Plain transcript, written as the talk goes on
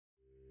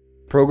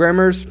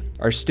Programmers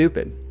are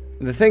stupid.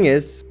 The thing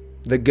is,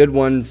 the good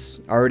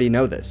ones already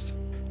know this.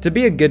 To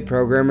be a good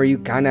programmer, you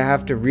kinda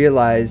have to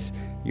realize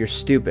you're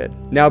stupid.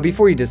 Now,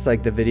 before you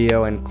dislike the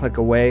video and click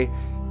away,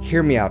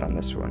 hear me out on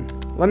this one.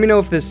 Let me know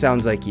if this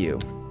sounds like you.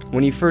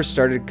 When you first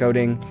started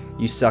coding,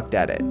 you sucked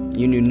at it.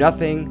 You knew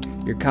nothing,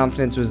 your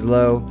confidence was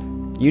low.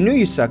 You knew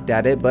you sucked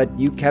at it, but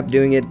you kept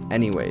doing it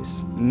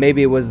anyways.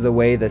 Maybe it was the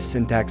way the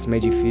syntax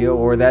made you feel,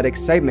 or that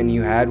excitement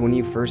you had when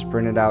you first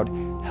printed out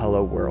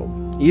 "Hello World."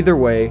 Either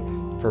way,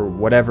 for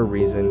whatever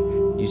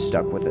reason, you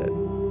stuck with it.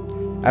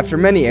 After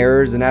many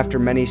errors and after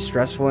many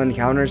stressful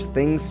encounters,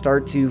 things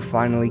start to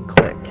finally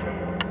click.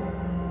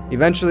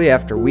 Eventually,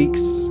 after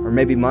weeks, or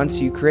maybe months,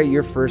 you create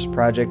your first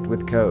project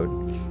with code.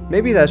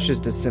 Maybe that's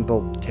just a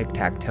simple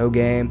tic-tac-toe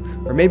game,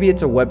 or maybe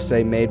it's a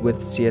website made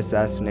with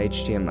CSS and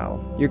HTML.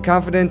 Your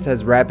confidence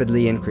has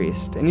rapidly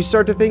increased, and you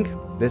start to think,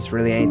 this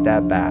really ain't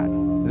that bad.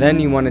 Then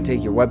you want to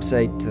take your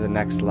website to the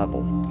next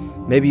level.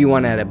 Maybe you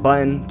want to add a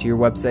button to your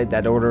website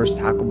that orders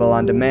Taco Bell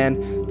on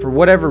demand. For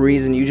whatever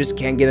reason, you just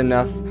can't get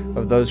enough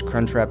of those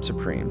Crunchwrap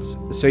Supremes.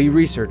 So you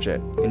research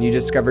it, and you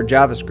discover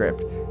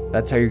JavaScript.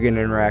 That's how you're going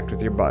to interact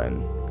with your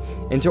button.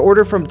 And to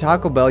order from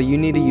Taco Bell, you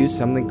need to use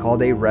something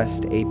called a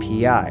REST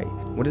API.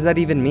 What does that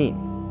even mean?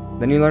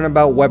 Then you learn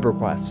about web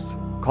requests,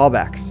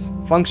 callbacks,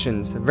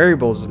 functions,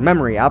 variables,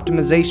 memory,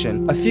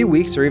 optimization. A few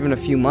weeks or even a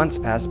few months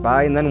pass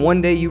by, and then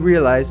one day you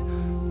realize,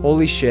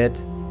 holy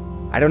shit,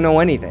 I don't know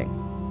anything.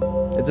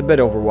 It's a bit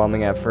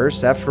overwhelming at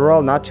first. After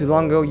all, not too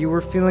long ago, you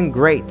were feeling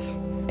great.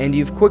 And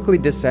you've quickly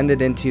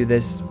descended into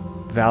this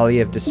valley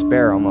of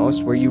despair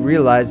almost, where you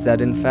realize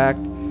that in fact,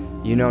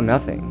 you know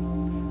nothing.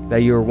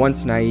 That you were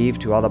once naive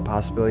to all the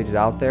possibilities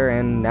out there,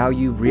 and now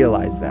you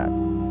realize that.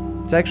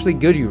 It's actually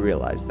good you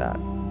realize that.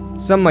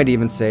 Some might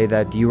even say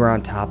that you are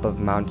on top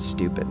of Mount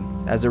Stupid,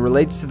 as it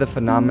relates to the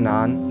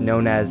phenomenon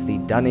known as the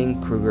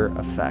Dunning-Kruger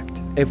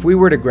effect. If we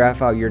were to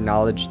graph out your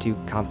knowledge to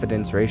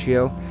confidence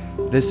ratio,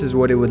 this is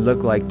what it would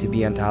look like to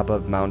be on top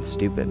of Mount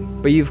Stupid.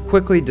 But you've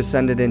quickly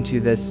descended into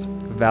this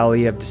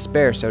valley of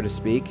despair, so to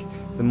speak,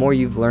 the more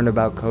you've learned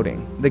about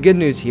coding. The good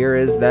news here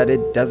is that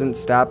it doesn't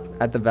stop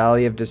at the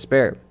valley of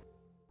despair.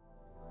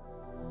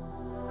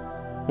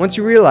 Once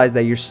you realize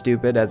that you're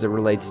stupid as it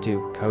relates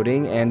to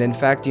coding, and in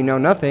fact you know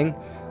nothing,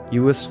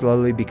 you will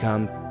slowly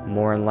become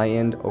more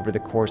enlightened over the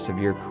course of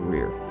your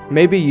career.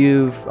 Maybe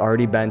you've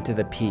already been to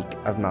the peak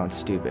of Mount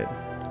Stupid.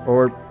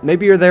 Or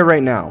maybe you're there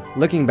right now.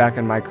 Looking back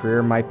on my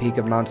career, my peak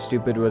of Mount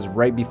Stupid was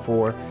right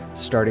before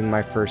starting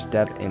my first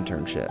dev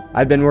internship.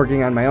 I'd been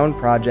working on my own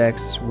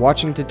projects,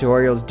 watching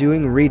tutorials,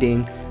 doing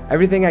reading,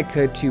 everything I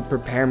could to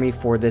prepare me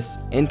for this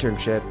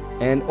internship,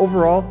 and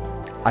overall,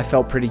 I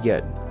felt pretty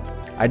good.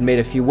 I'd made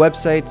a few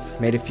websites,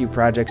 made a few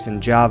projects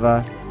in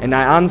Java, and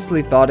I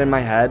honestly thought in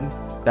my head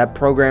that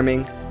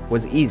programming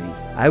was easy.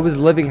 I was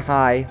living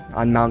high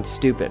on Mount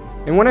Stupid.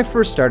 And when I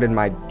first started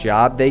my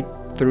job, they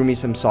threw me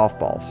some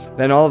softballs.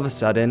 Then all of a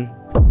sudden,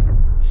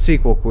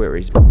 SQL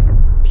queries,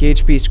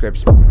 PHP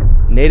scripts,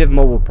 native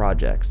mobile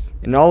projects,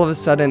 and all of a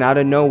sudden, out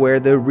of nowhere,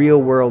 the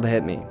real world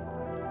hit me.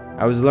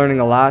 I was learning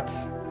a lot,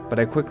 but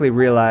I quickly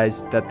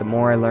realized that the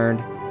more I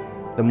learned,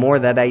 the more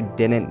that I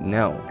didn't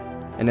know.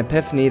 An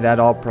epiphany that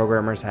all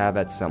programmers have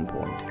at some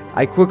point.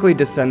 I quickly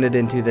descended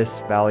into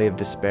this valley of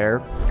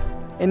despair,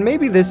 and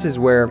maybe this is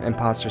where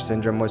imposter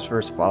syndrome was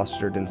first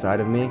fostered inside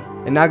of me.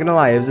 And not gonna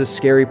lie, it was a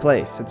scary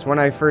place. It's when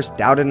I first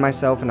doubted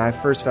myself and I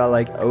first felt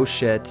like, oh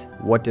shit,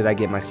 what did I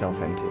get myself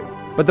into?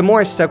 But the more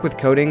I stuck with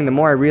coding, the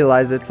more I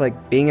realized it's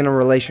like being in a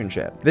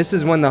relationship. This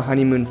is when the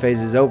honeymoon phase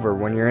is over,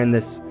 when you're in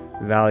this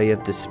valley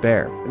of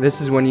despair.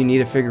 This is when you need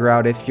to figure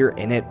out if you're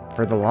in it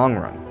for the long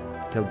run,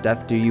 till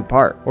death do you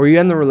part. Or you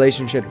end the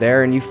relationship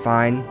there and you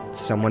find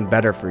someone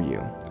better for you.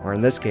 Or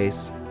in this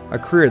case, a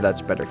career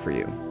that's better for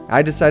you.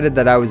 I decided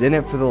that I was in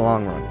it for the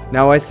long run.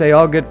 Now I say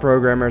all good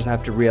programmers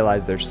have to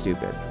realize they're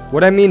stupid.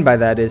 What I mean by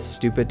that is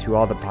stupid to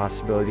all the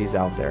possibilities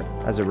out there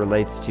as it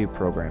relates to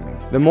programming.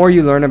 The more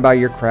you learn about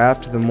your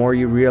craft, the more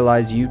you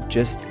realize you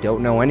just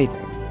don't know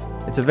anything.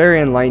 It's a very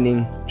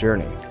enlightening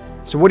journey.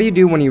 So what do you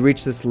do when you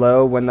reach this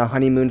low, when the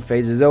honeymoon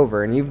phase is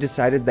over and you've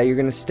decided that you're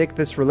going to stick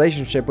this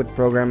relationship with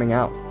programming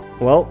out?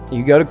 Well,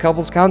 you go to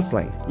couples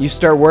counseling. You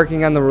start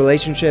working on the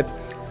relationship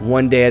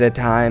one day at a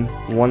time,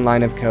 one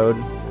line of code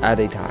at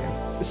a time.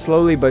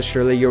 Slowly but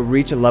surely, you'll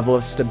reach a level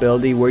of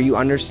stability where you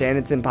understand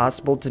it's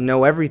impossible to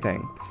know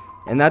everything.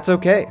 And that's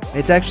okay.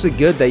 It's actually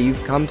good that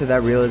you've come to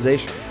that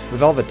realization.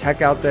 With all the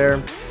tech out there,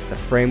 the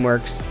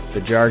frameworks, the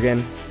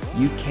jargon,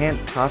 you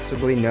can't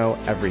possibly know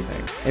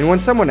everything. And when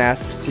someone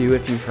asks you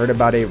if you've heard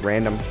about a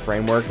random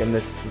framework in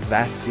this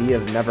vast sea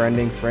of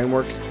never-ending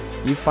frameworks,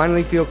 you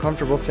finally feel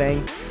comfortable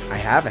saying, I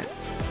haven't.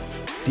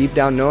 Deep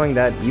down knowing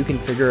that you can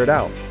figure it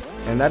out,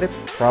 and that it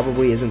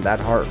probably isn't that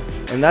hard.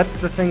 And that's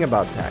the thing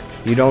about tech.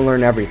 You don't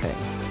learn everything,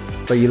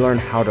 but you learn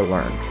how to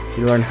learn.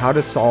 You learn how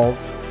to solve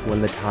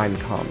when the time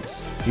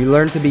comes. You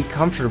learn to be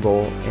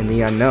comfortable in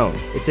the unknown.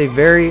 It's a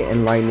very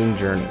enlightening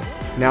journey.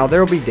 Now,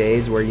 there will be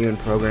days where you and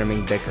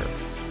programming bicker,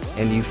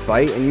 and you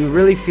fight, and you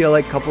really feel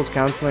like couples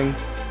counseling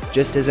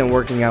just isn't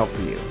working out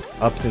for you.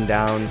 Ups and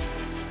downs,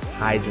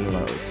 highs and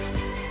lows.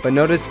 But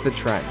notice the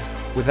trend.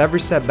 With every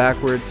step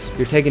backwards,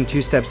 you're taking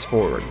 2 steps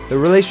forward. The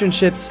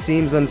relationship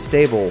seems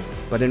unstable,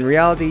 but in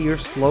reality, you're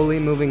slowly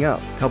moving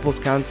up. Couples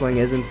counseling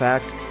is, in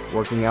fact,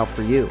 working out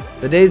for you.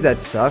 The days that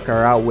suck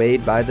are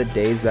outweighed by the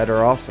days that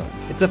are awesome.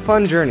 It's a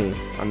fun journey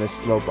on this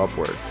slope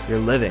upwards. You're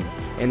living.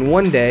 And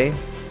one day,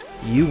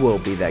 you will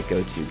be that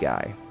go-to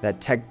guy,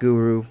 that tech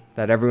guru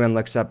that everyone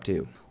looks up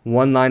to,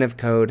 one line of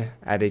code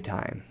at a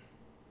time.